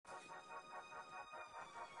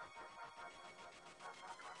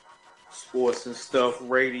Sports and Stuff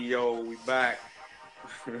Radio. We back.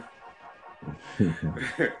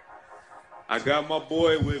 I got my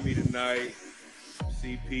boy with me tonight,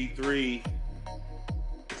 CP3,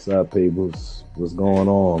 What's up, peoples? What's going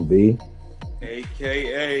on, B?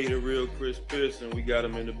 aka the real Chris Pearson. We got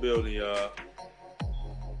him in the building, y'all.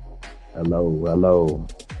 Hello.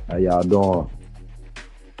 How y'all doing?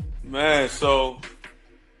 Man,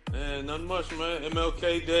 nothing much, man.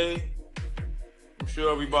 MLK Day. I'm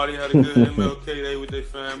sure everybody had a good MLK Day with their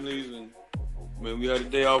families, and man, we had a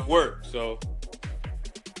day off work, so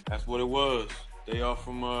that's what it was. Day off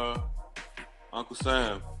from Uncle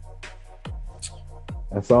Sam.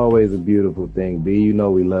 That's always a beautiful thing, B. You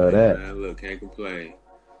know we love that. Man, look, can't complain.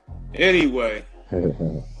 Anyway,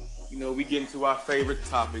 we get into our favorite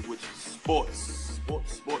topic, which is sports.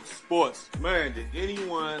 Man, did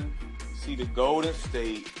anyone see the Golden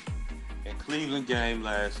State and Cleveland game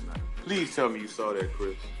last night? Please tell me you saw that,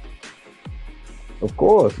 Chris. Of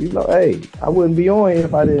course, hey, I wouldn't be on here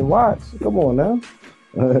if I didn't watch. Come on now.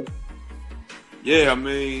 Yeah, I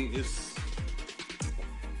mean,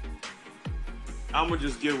 I'm gonna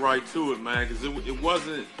just get right to it, man, because it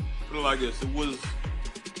wasn't, put it like this, it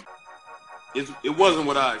wasn't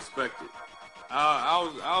what I expected.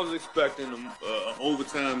 I was expecting an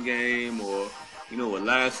overtime game or a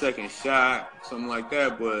last second shot, something like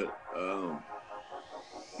that, but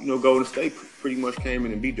Golden State pretty much came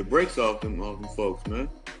in and beat the brakes off them folks, man.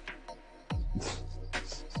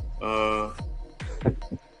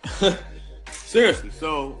 Seriously,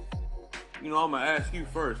 so I'm gonna ask you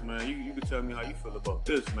first, man. You can tell me how you feel about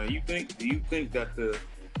this, man. Do you think that the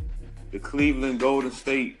Cleveland Golden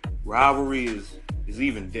State rivalry is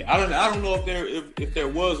even dead? I don't know if there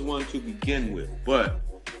was one to begin with, but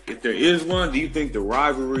if there is one, do you think the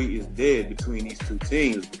rivalry is dead between these two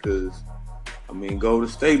teams? Because Golden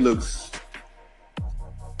State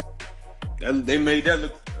they made that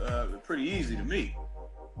look pretty easy to me.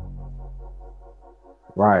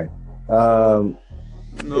 Right.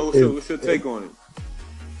 What's your take on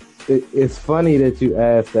it? It's funny that you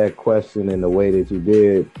asked that question in the way that you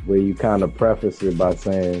did, where you kind of preface it by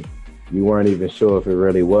saying you weren't even sure if it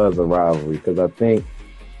really was a rivalry. Because I think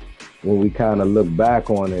when we kind of look back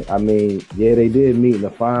on it, they did meet in the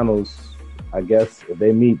finals. I guess if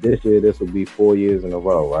they meet this year, this will be 4 years in a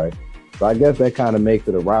row, right? So I guess that kind of makes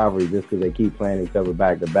it a rivalry just because they keep playing each other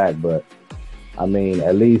back to back. But at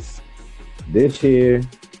least this year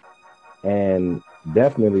and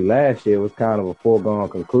definitely last year was kind of a foregone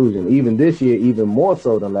conclusion. Even this year, even more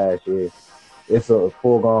so than last year, it's a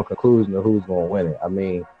foregone conclusion of who's going to win it.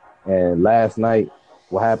 And last night,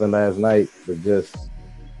 what happened last night was just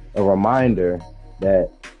a reminder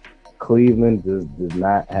that Cleveland just does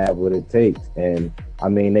not have what it takes. And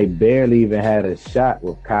they barely even had a shot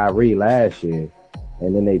with Kyrie last year.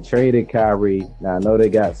 And then they traded Kyrie. Now I know they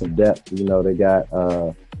got some depth. They got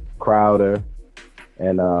Crowder,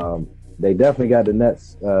 and they definitely got the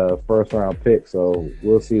Nets first round pick. So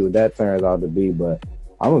we'll see what that turns out to be. But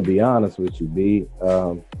I'm gonna be honest with you, B.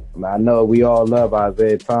 I know we all love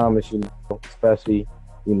Isaiah Thomas, especially.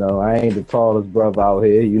 I ain't the tallest brother out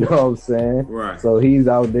here, you know what I'm saying? Right. So he's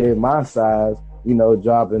out there my size,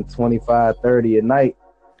 dropping 25, 30 a night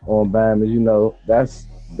on Bama's, that's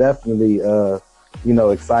definitely,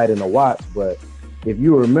 exciting to watch. But if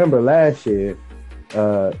you remember last year,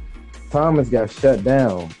 Thomas got shut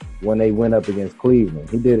down when they went up against Cleveland.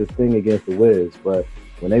 He did his thing against the Wiz, but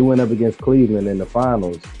when they went up against Cleveland in the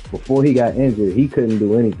finals, before he got injured, he couldn't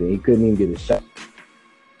do anything. He couldn't even get a shot.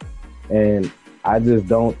 And I just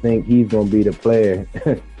don't think he's going to be the player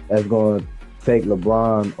that's going to take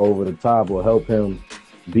LeBron over the top or help him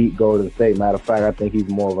beat Golden State. Matter of fact, I think he's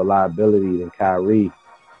more of a liability than Kyrie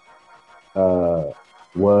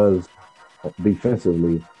was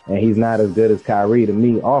defensively. And he's not as good as Kyrie to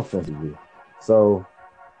me offensively. So,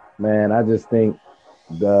 man, I just think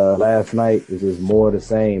the last night is just more the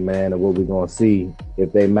same, man, of what we're going to see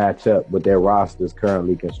if they match up with their rosters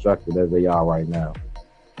currently constructed as they are right now.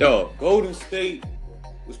 Golden State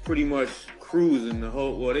was pretty much cruising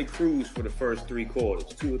they cruised for the first 3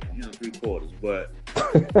 quarters, 3 quarters. But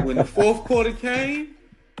when the fourth quarter came,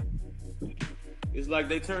 it's like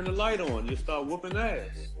they turned the light on, just start whooping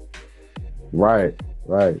ass. Right.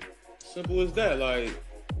 Simple as that. Like,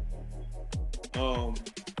 all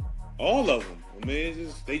of them. They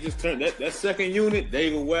just turned that second unit.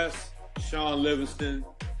 David West, Sean Livingston.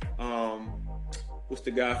 What's the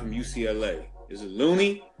guy from UCLA? Is it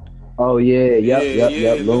Looney? Oh yeah, yep.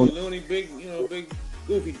 Looney, big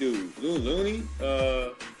goofy dude. Looney.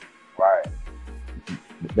 Right.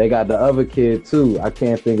 They got the other kid too. I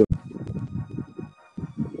can't think of.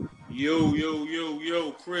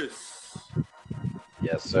 Yo, Chris.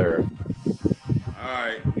 Yes, sir. All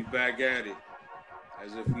right, we back at it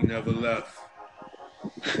as if we never left.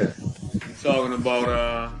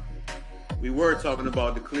 We were talking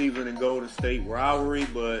about the Cleveland and Golden State rivalry,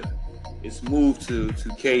 but it's moved to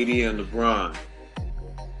KD and LeBron.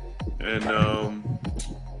 And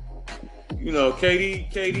KD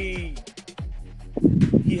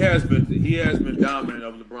he has been dominant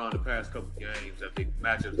of LeBron the past couple games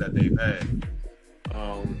matchups that they've had.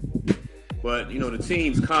 But the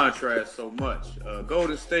teams contrast so much.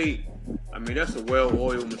 Golden State, I mean, that's a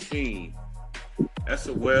well-oiled machine. That's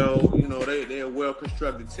a they're a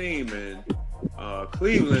well-constructed team, and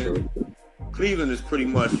Cleveland is pretty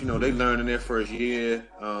much, they learned in their first year.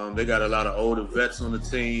 They got a lot of older vets on the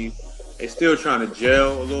team. They're still trying to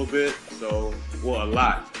gel a little bit, a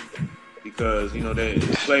lot, because they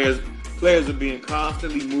players are being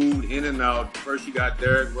constantly moved in and out. First you got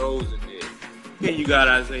Derrick Rose in there, then you got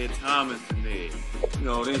Isaiah Thomas in there.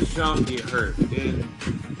 Then Sean get hurt. Then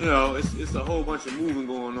it's a whole bunch of moving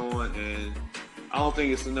going on, and I don't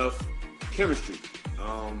think it's enough chemistry.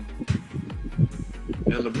 And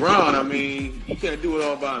LeBron, I mean, he can't do it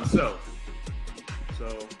all by himself. So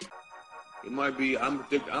it might be. I'm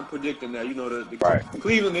predicting that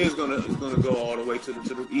Cleveland is gonna go all the way to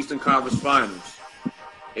the Eastern Conference Finals.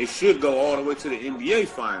 They should go all the way to the NBA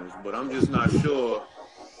Finals, but I'm just not sure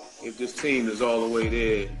if this team is all the way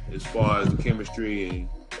there as far as the chemistry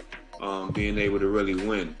and being able to really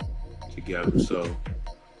win together. So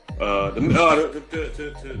to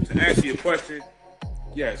answer your question,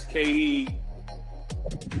 yes, KD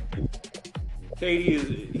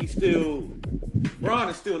Bron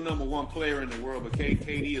is still number one player in the world, but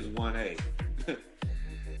KD is 1A.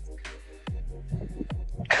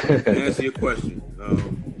 To answer your question,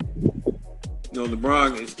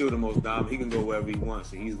 LeBron is still the most dominant. He can go wherever he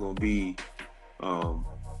wants, and he's going to be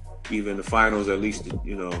either in the finals, at least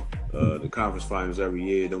the conference finals every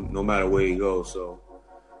year, no matter where he goes. So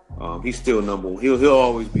he's still number one. He'll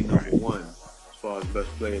always be number one as far as best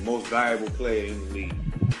player, most valuable player in the league.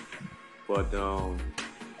 But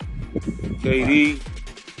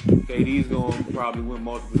KD's going to probably win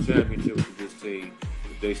multiple championships with this team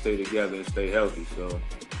if they stay together and stay healthy. So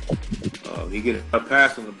he get a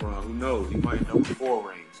pass on LeBron. Who knows? He might know 4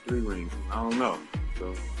 rings, 3 rings. I don't know.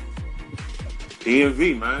 So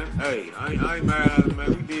DMV, man. Hey, I ain't mad at him, man.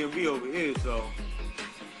 We DMV over here, so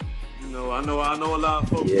I know a lot of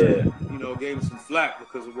folks that gave him some flack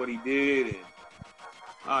because of what he did and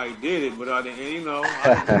how he did it, but I done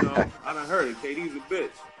heard it. KD's a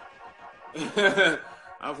bitch.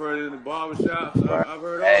 I've heard it in the barbershops. I've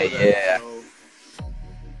heard all of that. Yeah. So.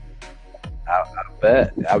 I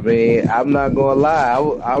bet. I mean, I'm not gonna lie.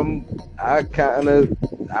 I'm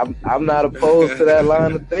not opposed to that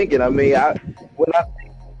line of thinking. I mean, when I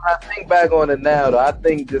think back on it now, though, I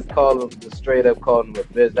think just straight up calling him a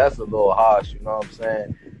bitch, that's a little harsh. You know what I'm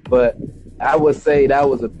saying? But I would say that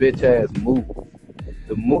was a bitch ass move.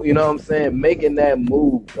 You know what I'm saying? Making that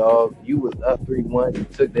move, dog. You was up 3-1. You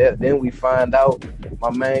took that. Then we find out, my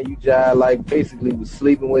man, you just basically was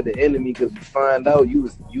sleeping with the enemy because we find out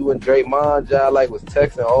you and Draymond just was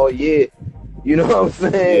texting all year. You know what I'm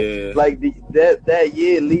saying? Yeah. That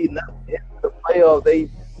year leading up into the playoffs,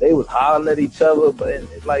 they was hollering at each other, but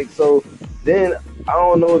so. Then I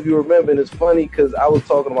don't know if you remember, and it's funny because I was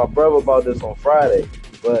talking to my brother about this on Friday,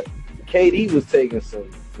 but KD was taking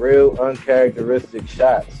some real uncharacteristic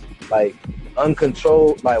shots,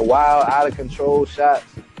 uncontrolled, wild, out of control shots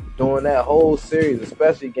during that whole series,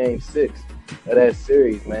 especially Game 6 of that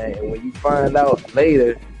series, man. And when you find out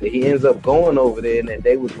later that he ends up going over there and that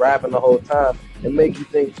they was rapping the whole time, it make you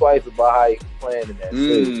think twice about how he was playing in that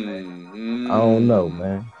series, man. I don't know,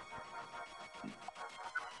 man.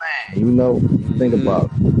 Think about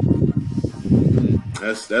it.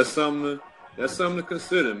 That's something to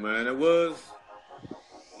consider, man.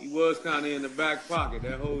 He was kind of in the back pocket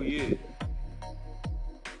that whole year.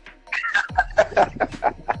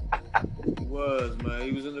 He was, man.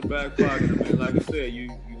 He was in the back pocket. I mean, like I said, you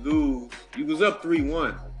lose. You was up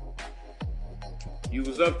 3-1. You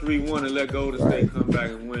was up 3-1 and let Golden State come back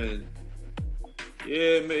and win.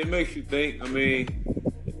 Yeah, it makes you think. I mean,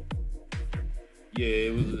 yeah,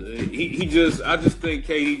 it was. I just think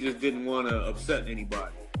KD just didn't want to upset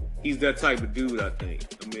anybody. He's that type of dude, I think.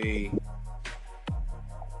 I mean,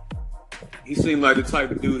 he seemed like the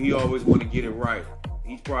type of dude, he always want to get it right.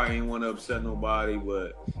 He probably didn't want to upset nobody,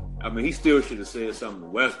 but I mean, he still should have said something to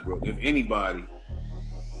Westbrook. If anybody,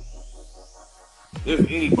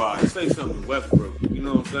 say something to Westbrook. You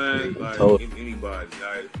know what I'm saying? If anybody.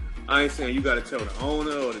 I ain't saying you got to tell the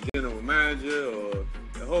owner or the general manager or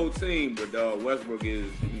the whole team, but Westbrook is,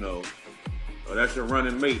 or that's your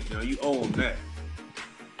running mate. You know, you owe him that.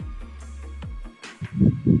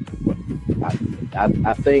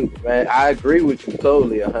 I think, man, I agree with you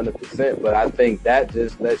totally 100%, but I think that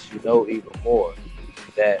just lets you know even more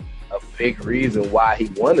that a big reason why he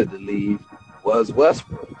wanted to leave was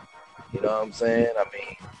Westbrook. You know what I'm saying? I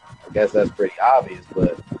mean, I guess that's pretty obvious,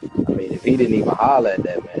 but I mean, if he didn't even holler at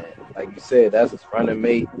that man, like you said, that's his running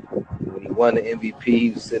mate. When he won the MVP, he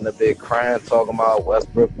was sitting up there crying, talking about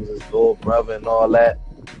Westbrook was his little brother and all that.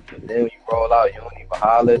 But then when you roll out, you don't even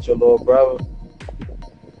holler at your little brother.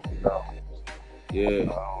 No. Yeah.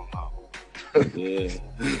 I don't know. Yeah.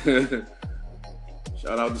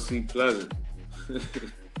 Shout out to C Pleasant.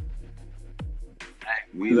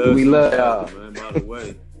 we love y'all, man. By the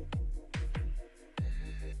way,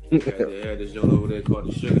 they had this joint over there called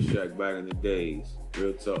the Sugar Shack back in the days.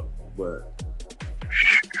 Real talk, but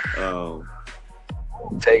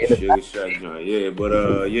taking Sugar Shack joint, yeah.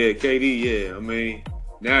 But yeah, KD, yeah. I mean,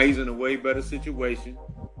 now he's in a way better situation.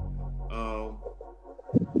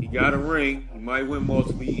 He got a ring. He might win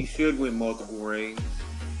multiple. He should win multiple rings.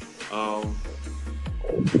 You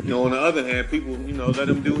know, on the other hand, people, you know, let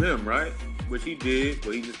him do him, right? Which he did,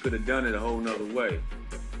 but he just could have done it a whole nother way.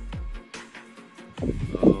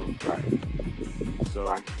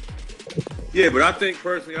 So, yeah, but I think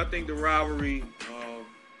personally, I think the rivalry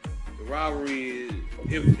is,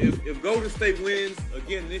 if Golden State wins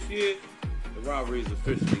again this year, the rivalry is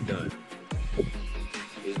officially done.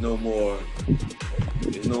 There's no more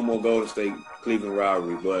Golden State Cleveland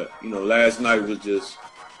rivalry. But you know, last night was just.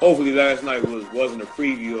 Hopefully, last night wasn't a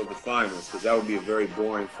preview of the finals, because that would be a very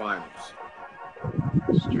boring finals.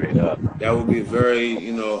 straight up. That would be a very,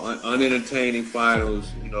 you know, unentertaining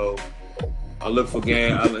finals. You know, I look for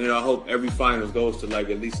game. I hope every finals goes to like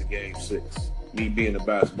at least a game 6. Me being a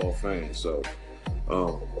basketball fan, so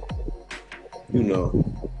you know,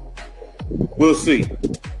 we'll see.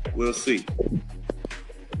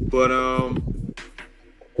 But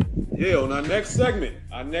yeah, on our next segment,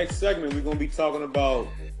 we're gonna be talking about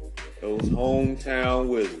those hometown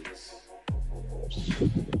Wizards.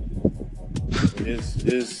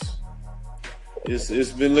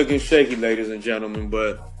 It's been looking shaky, ladies and gentlemen,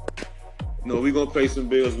 but you know, we're gonna pay some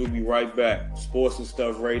bills. We'll be right back. Sports and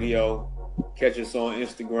Stuff Radio. Catch us on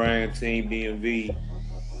Instagram, Team DMV.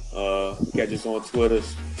 Catch us on Twitter,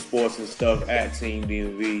 Sports and Stuff at Team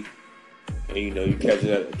DMV. And you know, you catch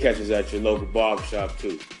us at your local barbershop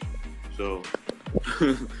too. So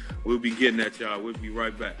we'll be getting at y'all. We'll be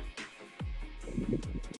right back.